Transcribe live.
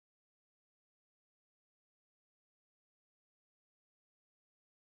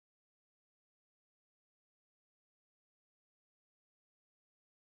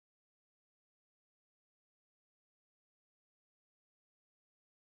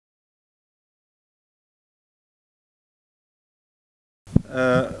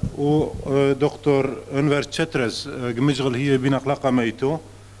ودكتور أنفر تشترز مشغل هي بنقلقة ميتو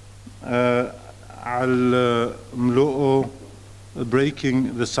على ملوء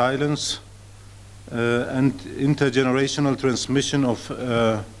breaking the silence and intergenerational transmission of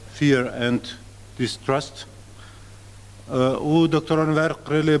fear and distrust. ودكتور أنفر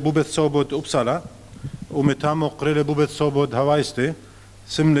قريلي بوبث صوبود أبسالا ومتامو قريلي بوبث صوبود هوايستي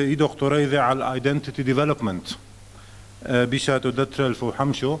سملي إي دكتوري ذي على identity development بيشاتو دترلف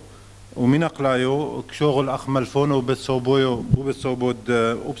وحمشو ومن أقلايو كشغل أخمل فونو بتصوبويو بتصوبود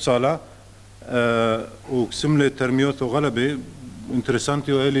أبسالا وكسملي ترميوثو غلبي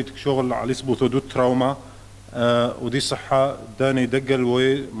انترسانتيو إلي كشغل على يسبوثو دو تراوما ودي صحة داني دقل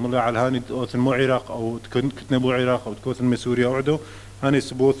وي ملا على هاني أوثن مو عراق أو كتنبو عراق أو تكوثن مسوريا وعدو هاني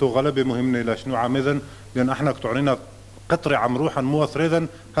سبوثو غلبي مهمني لاشنو عامذن لأن احنا كتعرينا قطري عمروحا موثريذن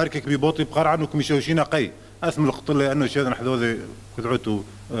هاركك بيبوطي بقرعن وكمشوشينا قي أثم القطر لأنه شيء نحن ذي كدعوتو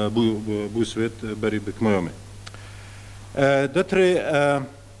بو سويت بري بكميومي دتري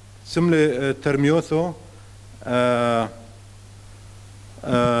سملي ترميوثو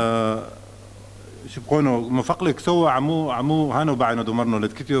شبقونو مفقلك ثوا عمو هانو بعينو دمرنو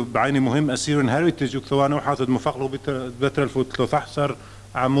لتكتيو بعيني مهم أسيرن هاريتج وكثوانو حاطد مفقلو بتر الفوت لو تحصر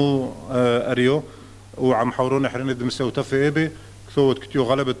عمو أريو وعم حورون حرين دمسة وتفي إيبي كثوت كتيو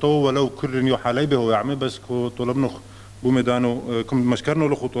غلبة طو ولو كل يو حالي به ويعمل بس كو طلبنو بوميدانو كم مشكرنو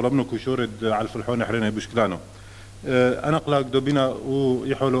لخو طلبنو كشورد على الفلحون حرين بشكلانو أنا قلاق دوبينا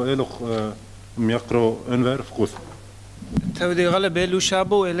ويحولو إلخ ميقرو أنفر فقوث تودي غلبة لو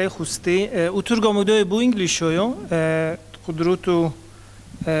شابو إلي خوستي وترجمو دوي بو إنجليش شويو قدرتو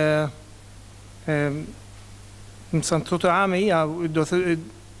مسانتوتو عامي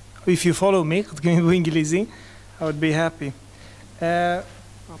if you follow me بو إنجليزي I would be happy.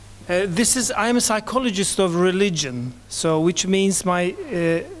 I'm a psychologist of religion, so which means my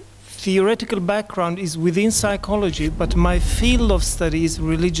theoretical background is within psychology, but my field of study is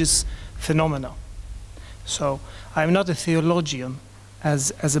religious phenomena. So I'm not a theologian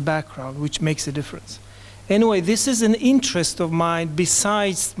as a background, which makes a difference. Anyway, this is an interest of mine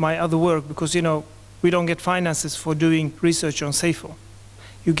besides my other work, because we don't get finances for doing research on Seifo.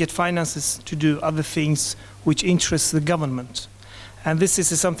 You get finances to do other things which interest the government. And this is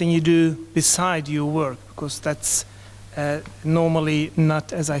something you do beside your work, because that's normally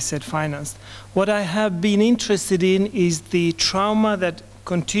not, as I said, financed. What I have been interested in is the trauma that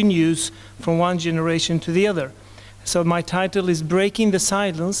continues from one generation to the other. So my title is Breaking the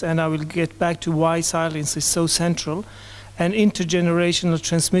Silence, and I will get back to why silence is so central, an intergenerational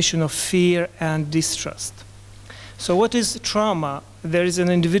transmission of fear and distrust. So what is trauma? There is an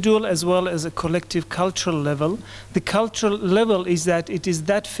individual as well as a collective cultural level. The cultural level is that it is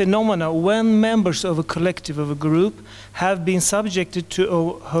that phenomena when members of a collective, of a group, have been subjected to a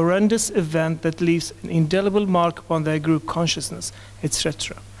horrendous event that leaves an indelible mark upon their group consciousness,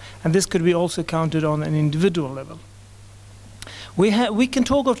 etc. And this could be also counted on an individual level. We can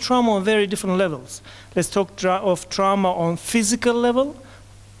talk of trauma on very different levels. Let's talk of trauma on physical level,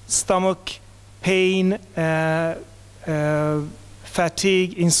 stomach, pain,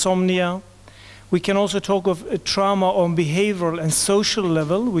 fatigue, insomnia. We can also talk of trauma on behavioral and social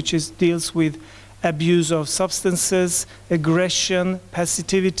level, which deals with abuse of substances, aggression,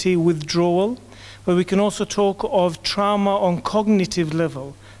 passivity, withdrawal. But we can also talk of trauma on cognitive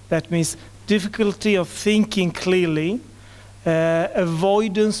level. That means difficulty of thinking clearly,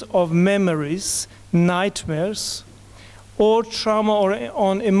 avoidance of memories, nightmares, or trauma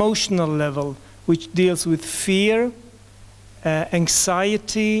on emotional level, which deals with fear,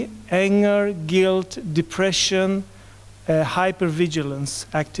 anxiety, anger, guilt, depression, hypervigilance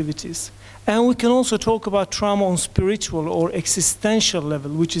activities. And we can also talk about trauma on spiritual or existential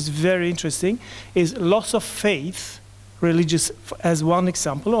level, which is very interesting, is loss of faith, religious as one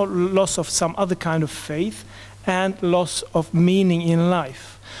example, or loss of some other kind of faith, and loss of meaning in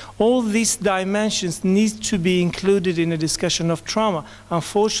life. All these dimensions need to be included in a discussion of trauma.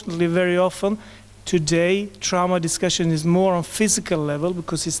 Unfortunately, very often, today, trauma discussion is more on physical level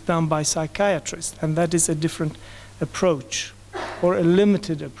because it's done by psychiatrists, and that is a different approach, or a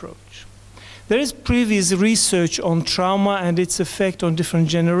limited approach. There is previous research on trauma and its effect on different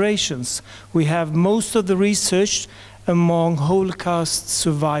generations. We have most of the research among Holocaust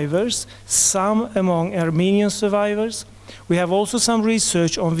survivors, some among Armenian survivors. We have also some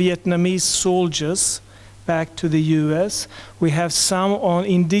research on Vietnamese soldiers back to the US. We have some on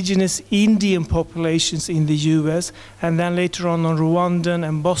indigenous Indian populations in the US, and then later on Rwandan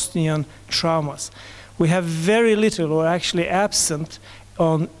and Bosnian traumas. We have very little, or actually absent,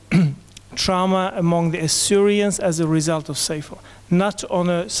 on trauma among the Assyrians as a result of Sefer, not on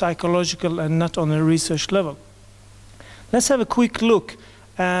a psychological and not on a research level. Let's have a quick look.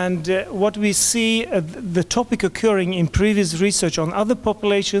 And what we see, the topic occurring in previous research on other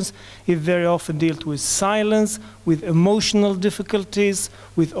populations, it very often dealt with silence, with emotional difficulties,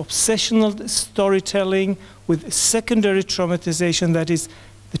 with obsessional storytelling, with secondary traumatization, that is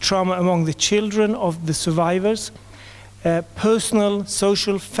the trauma among the children of the survivors, personal,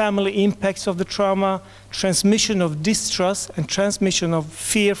 social, family impacts of the trauma, transmission of distrust and transmission of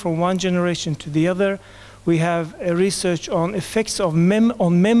fear from one generation to the other. We have research on effects of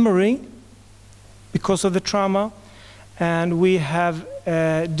on memory because of the trauma, and we have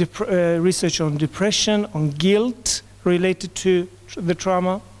research on depression, on guilt related to the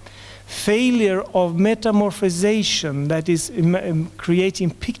trauma, failure of metamorphosization, that is creating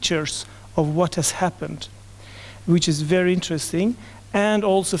pictures of what has happened, which is very interesting, and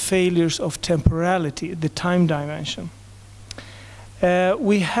also failures of temporality, the time dimension.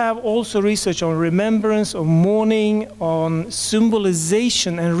 We have also research on remembrance, on mourning, on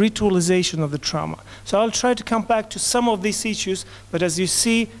symbolization and ritualization of the trauma. So I'll try to come back to some of these issues, but as you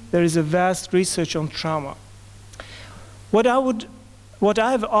see, there is a vast research on trauma. What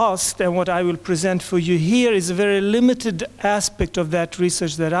I've asked and what I will present for you here is a very limited aspect of that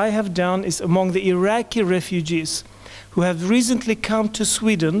research that I have done is among the Iraqi refugees who have recently come to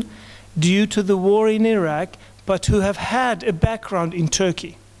Sweden due to the war in Iraq, but who have had a background in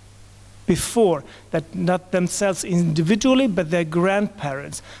Turkey before, that not themselves individually, but their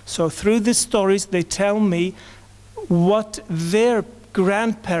grandparents. So through these stories, they tell me what their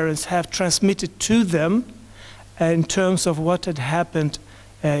grandparents have transmitted to them in terms of what had happened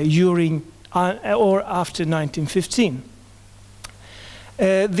during or after 1915.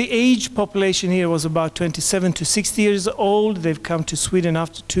 The age population here was about 27 to 60 years old. They've come to Sweden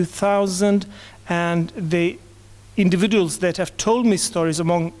after 2000, and the individuals that have told me stories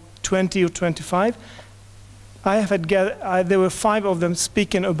among 20 or 25, I have had there were 5 of them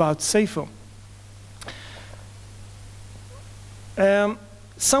speaking about Sefer. Some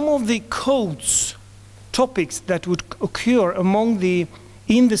of the codes, topics that would occur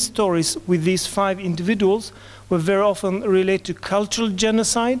in the stories with these 5 individuals were very often related to cultural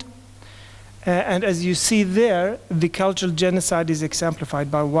genocide. And as you see there, the cultural genocide is exemplified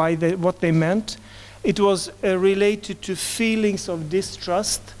by what they meant. It was related to feelings of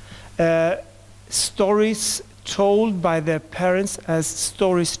distrust, stories told by their parents as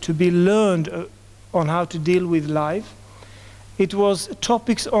stories to be learned on how to deal with life. It was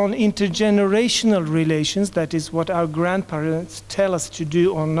topics on intergenerational relations, that is what our grandparents tell us to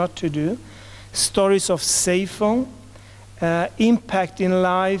do or not to do. Stories of Sefer, impact in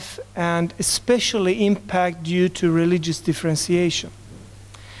life, and especially impact due to religious differentiation.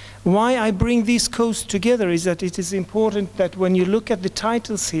 Why I bring these codes together is that it is important that when you look at the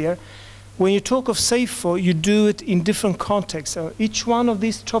titles here, when you talk of Sefer, you do it in different contexts. So each one of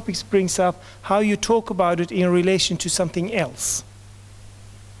these topics brings up how you talk about it in relation to something else.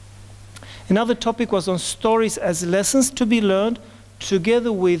 Another topic was on stories as lessons to be learned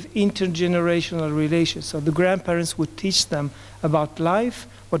together with intergenerational relations. So the grandparents would teach them about life,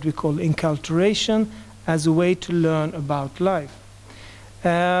 what we call enculturation, as a way to learn about life.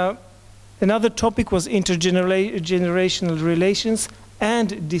 Another topic was intergenerational relations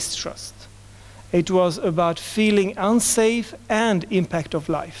and distrust. It was about feeling unsafe and impact of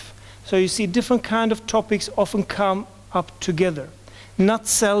life. So you see different kind of topics often come up together, not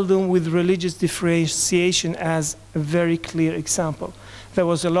seldom with religious differentiation as a very clear example. There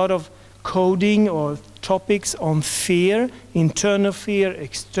was a lot of coding or topics on fear, internal fear,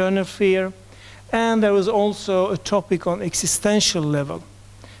 external fear, and there was also a topic on existential level,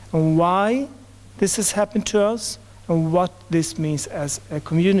 and why this has happened to us, and what this means as a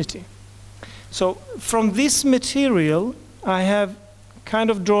community. So from this material, I have kind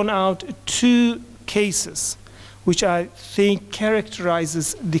of drawn out 2 cases, which I think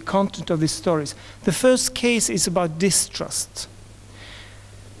characterizes the content of these stories. The first case is about distrust.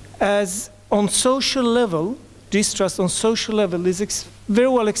 As on social level, distrust on social level is very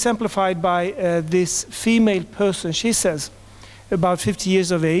well exemplified by this female person. She says, about 50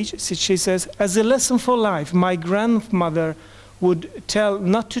 years of age, she says, as a lesson for life, my grandmother would tell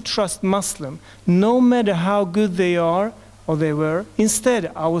not to trust Muslim, no matter how good they are or they were.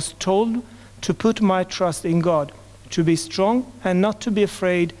 Instead, I was told to put my trust in God, to be strong and not to be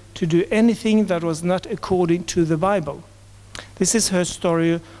afraid to do anything that was not according to the Bible. This is her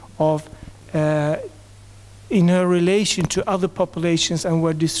story of in her relation to other populations and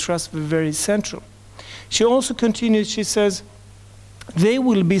where distrust was very central. She also continues, she says, They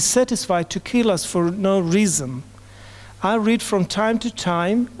will be satisfied to kill us for no reason. I read from time to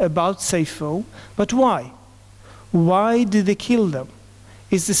time about Saifo, but why? Why did they kill them?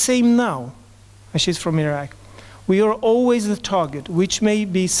 It's the same now. And she's from Iraq. We are always the target, which may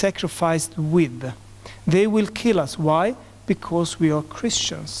be sacrificed with. They will kill us. Why? Because we are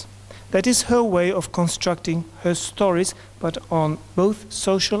Christians. That is her way of constructing her stories, but on both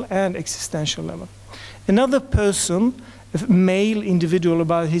social and existential level. Another person, a male individual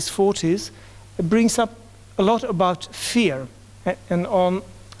about his 40s, brings up a lot about fear. And on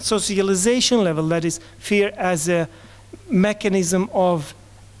socialization level, that is fear as a mechanism of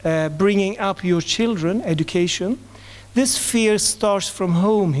bringing up your children, education. This fear starts from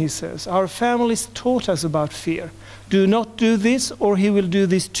home, he says. Our families taught us about fear. Do not do this or he will do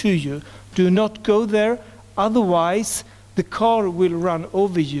this to you. Do not go there, otherwise the car will run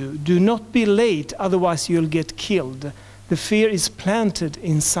over you. Do not be late, otherwise you'll get killed. The fear is planted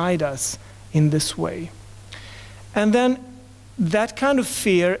inside us in this way. And then that kind of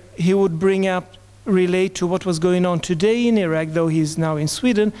fear he would bring up, relate to what was going on today in Iraq, though he is now in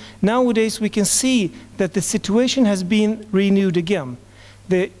Sweden. Nowadays we can see that the situation has been renewed again.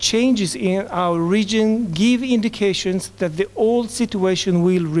 The changes in our region give indications that the old situation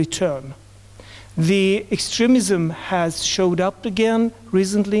will return. The extremism has showed up again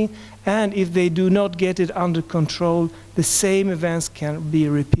recently, and if they do not get it under control, the same events can be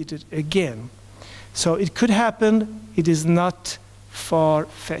repeated again. So it could happen. It is not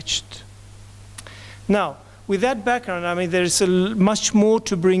far-fetched. Now, with that background, I mean, there is much more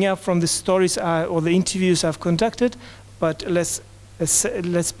to bring up from the stories or the interviews I've conducted, but let's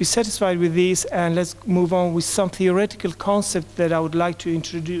be satisfied with these and let's move on with some theoretical concept that I would like to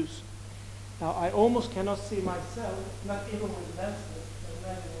introduce. Now, I almost cannot see myself, not even with lenses, but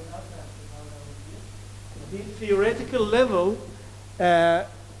not even without lenses. The theoretical level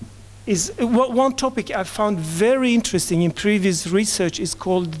is one topic I found very interesting in previous research is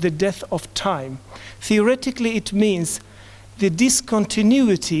called the death of time. Theoretically, it means the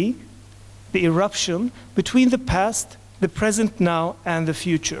discontinuity, the eruption, between the past, the present now, and the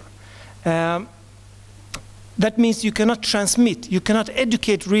future. That means you cannot transmit, you cannot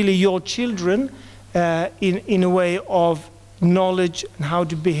educate really your children in a way of knowledge and how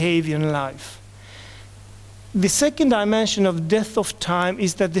to behave in life. The second dimension of death of time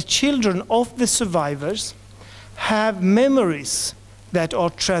is that the children of the survivors have memories that are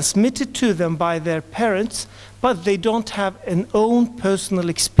transmitted to them by their parents, but they don't have an own personal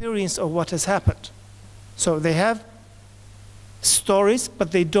experience of what has happened. So they have stories,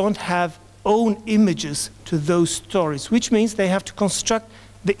 but they don't have own images to those stories, which means they have to construct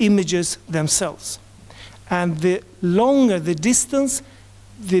the images themselves. And the longer the distance,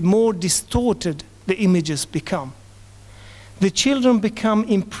 the more distorted the images become. The children become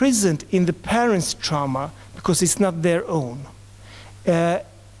imprisoned in the parents' trauma because it's not their own.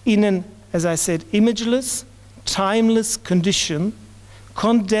 In an, as I said, imageless, timeless condition,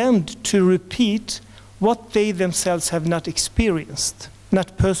 condemned to repeat what they themselves have not experienced,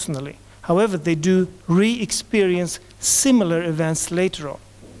 not personally. However, they do re-experience similar events later on.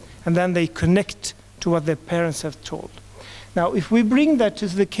 And then they connect to what their parents have told. Now, if we bring that to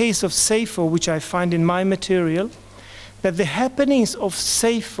the case of Saifo, which I find in my material, that the happenings of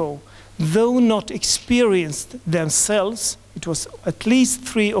Saifo, though not experienced themselves, it was at least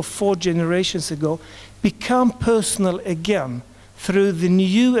 3 or 4 generations ago, become personal again through the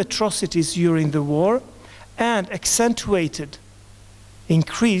new atrocities during the war and accentuated,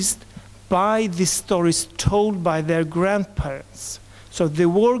 increased by the stories told by their grandparents. So the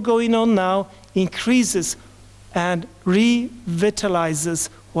war going on now increases and revitalizes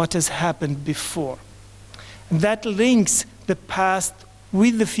what has happened before. And that links the past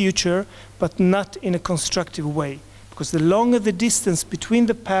with the future, but not in a constructive way. Because the longer the distance between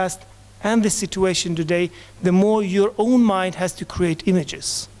the past and the situation today, the more your own mind has to create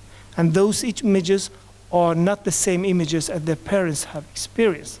images. And those images are not the same images as their parents have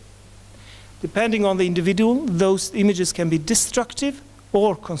experienced. Depending on the individual, those images can be destructive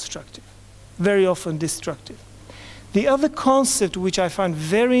or constructive, very often destructive. The other concept which I find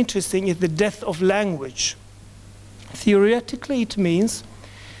very interesting is the death of language. Theoretically, it means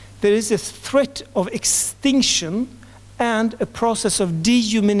there is a threat of extinction and a process of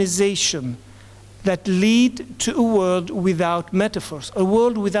dehumanization that lead to a world without metaphors, a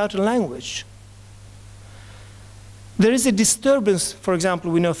world without a language. There is a disturbance, for example,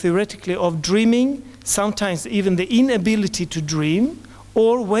 we know theoretically, of dreaming, sometimes even the inability to dream,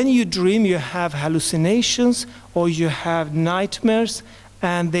 or when you dream you have hallucinations or you have nightmares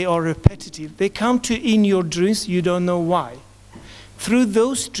and they are repetitive. They come to in your dreams, you don't know why. through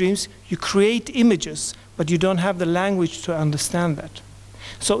those dreams, you create images, but you don't have the language to understand that.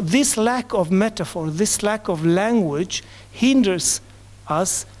 So this lack of metaphor, this lack of language hinders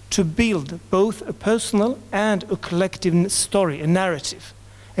us to build both a personal and a collective story, a narrative.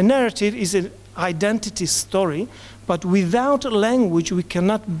 A narrative is an identity story, but without a language we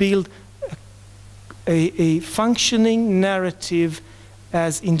cannot build a functioning narrative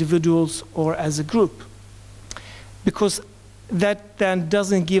as individuals or as a group. Because that then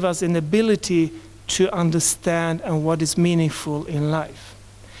doesn't give us an ability to understand and what is meaningful in life.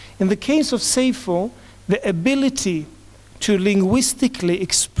 In the case of Seifo, the ability to linguistically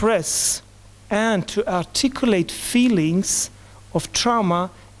express and to articulate feelings of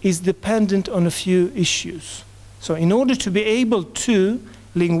trauma is dependent on a few issues. So in order to be able to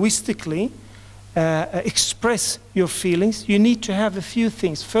linguistically express your feelings, you need to have a few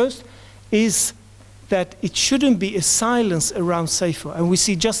things. First is that it shouldn't be a silence around Seifo, and we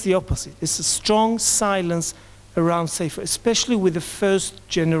see just the opposite. It's a strong silence around Seifo, especially with the first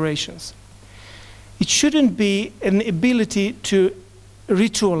generations. It shouldn't be an ability to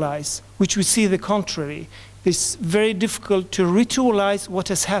ritualize, which we see the contrary. It's very difficult to ritualize what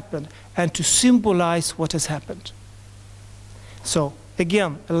has happened and to symbolize what has happened. So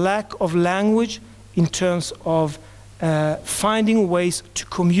again, a lack of language in terms of finding ways to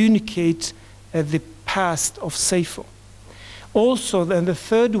communicate the past of Seifo. Also, then the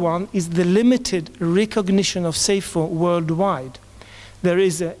third one is the limited recognition of Seifo worldwide. There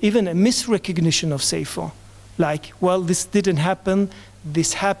is even a misrecognition of Seifo, like, well, this didn't happen,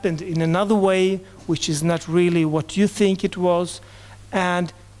 this happened in another way, which is not really what you think it was,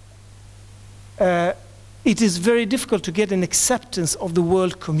 and it is very difficult to get an acceptance of the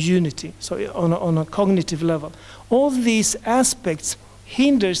world community, so on a cognitive level. All these aspects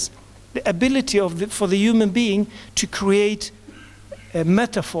hinders the ability for the human being to create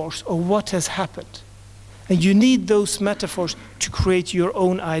metaphors of what has happened. And you need those metaphors to create your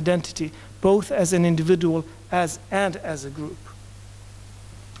own identity, both as an individual and as a group.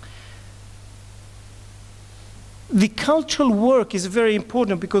 The cultural work is very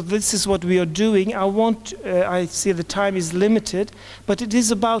important because this is what we are doing. I see the time is limited, but it is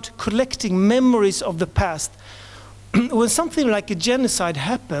about collecting memories of the past. When something like a genocide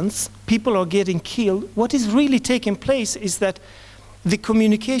happens, people are getting killed, what is really taking place is that the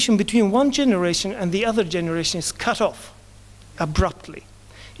communication between one generation and the other generation is cut off abruptly.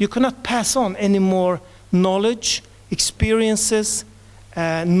 You cannot pass on any more knowledge, experiences,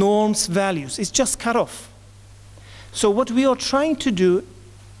 norms, values. It's just cut off. So what we are trying to do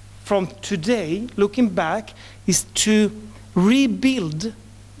from today, looking back, is to rebuild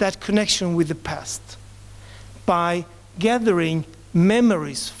that connection with the past by gathering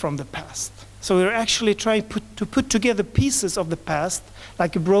memories from the past. So we're actually trying to put together pieces of the past,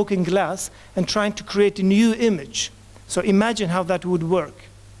 like a broken glass, and trying to create a new image. So imagine how that would work.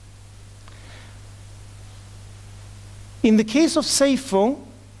 In the case of Seifo,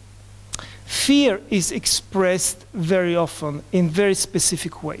 fear is expressed very often in very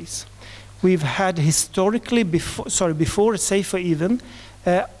specific ways. We've had historically, before Seifo even,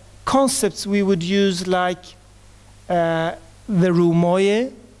 concepts we would use like the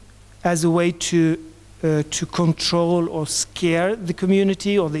rumoye, as a way to control or scare the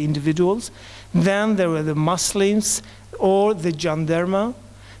community or the individuals. Then there were the Muslims or the Jandarma.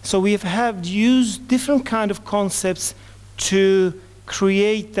 So we have used different kind of concepts to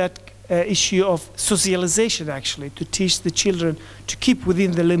create that issue of socialization, actually, to teach the children to keep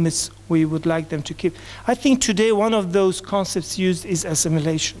within the limits we would like them to keep. I think today one of those concepts used is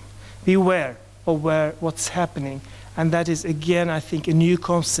assimilation. Beware of what's happening. And that is, again, I think, a new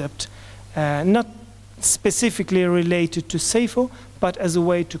concept, not specifically related to Seifo, but as a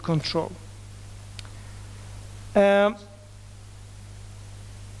way to control.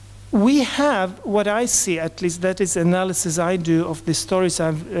 We have, what I see, at least that is analysis I do of the stories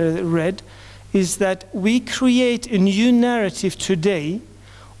I've read, is that we create a new narrative today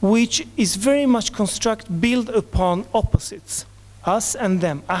which is very much built upon opposites, us and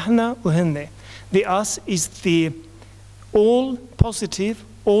them, ahna uhenne. The us is the all positive,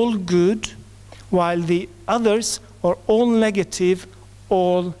 all good, while the others are all negative,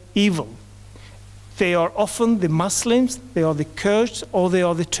 all evil. They are often the Muslims, they are the Kurds, or they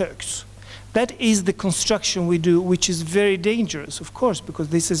are the Turks. That is the construction we do, which is very dangerous, of course, because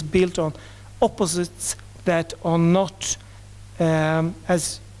this is built on opposites that are not,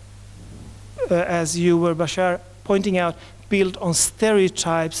 as you were, Bashar, pointing out, built on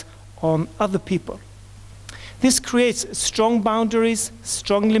stereotypes on other people. This creates strong boundaries,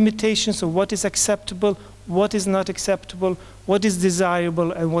 strong limitations of what is acceptable what is not acceptable, what is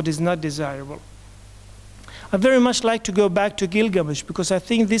desirable, and what is not desirable. I very much like to go back to Gilgamesh, because I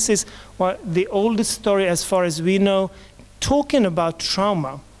think this is the oldest story as far as we know, talking about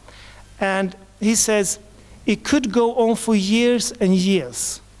trauma. And he says, it could go on for years and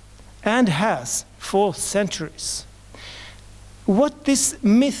years, and has for centuries. What this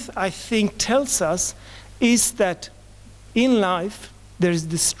myth, I think, tells us is that in life there is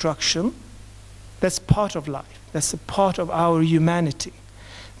destruction. That's part of life. That's a part of our humanity.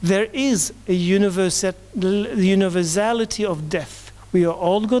 There is a universality of death. We are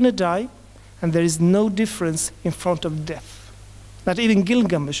all going to die, and there is no difference in front of death. Not even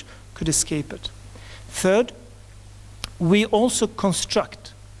Gilgamesh could escape it. Third, we also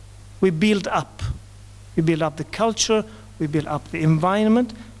construct. We build up. We build up the culture, we build up the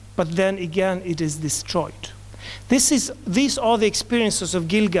environment, but then again it is destroyed. These are the experiences of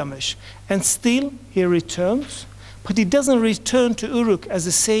Gilgamesh, and still he returns, but he doesn't return to Uruk as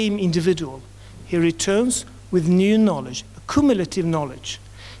the same individual. He returns with new knowledge, cumulative knowledge.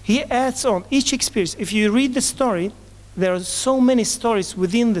 He adds on each experience. If you read the story, there are so many stories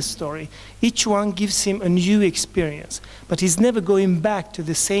within the story. Each one gives him a new experience, but he's never going back to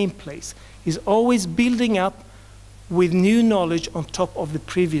the same place. He's always building up with new knowledge on top of the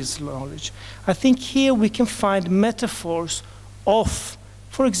previous knowledge. I think here we can find metaphors of,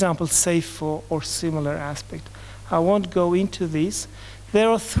 for example, Seifo or similar aspect. I won't go into these. There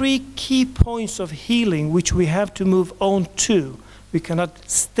are 3 key points of healing which we have to move on to. We cannot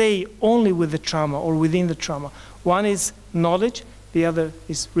stay only with the trauma or within the trauma. One is knowledge, the other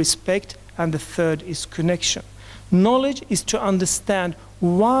is respect, and the third is connection. Knowledge is to understand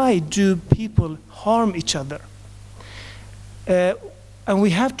why do people harm each other. And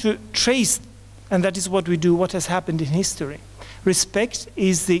we have to trace, and that is what we do, what has happened in history. Respect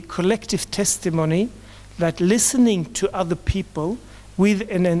is the collective testimony that listening to other people with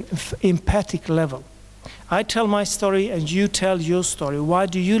an empathic level. I tell my story and you tell your story. Why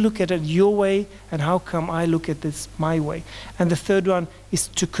do you look at it your way, and how come I look at this my way? And the third one is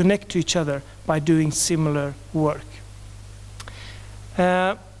to connect to each other by doing similar work.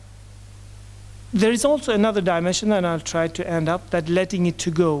 There is also another dimension, and I'll try to end up, that letting it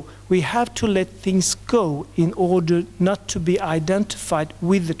to go. We have to let things go in order not to be identified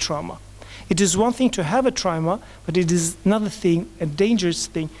with the trauma. It is one thing to have a trauma, but it is another thing, a dangerous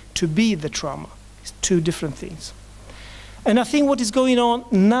thing, to be the trauma. It's 2 different things. And I think what is going on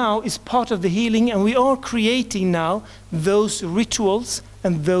now is part of the healing, and we are creating now those rituals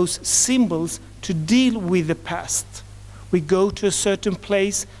and those symbols to deal with the past. We go to a certain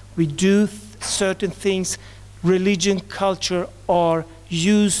place, we do certain things, religion, culture are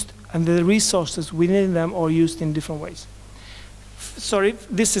used, and the resources within them are used in different ways. Sorry,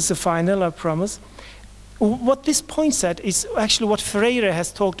 this is the final, I promise. What this points at is actually what Freire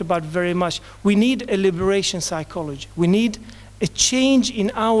has talked about very much. We need a liberation psychology. We need a change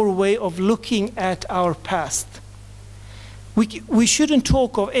in our way of looking at our past. We shouldn't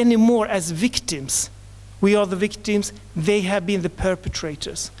talk of anymore as victims. We are the victims, they have been the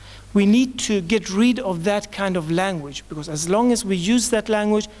perpetrators. We need to get rid of that kind of language, because as long as we use that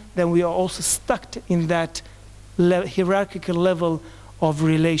language, then we are also stuck in that hierarchical level of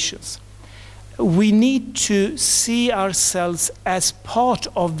relations. We need to see ourselves as part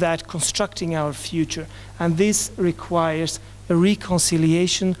of that constructing our future, and this requires a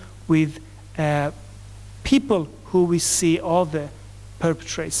reconciliation with people who we see are the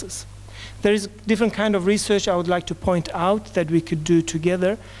perpetrators. There is different kind of research I would like to point out that we could do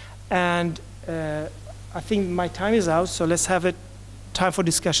together. And I think my time is out, so let's have time for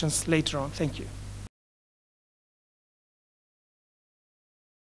discussions later on. Thank you.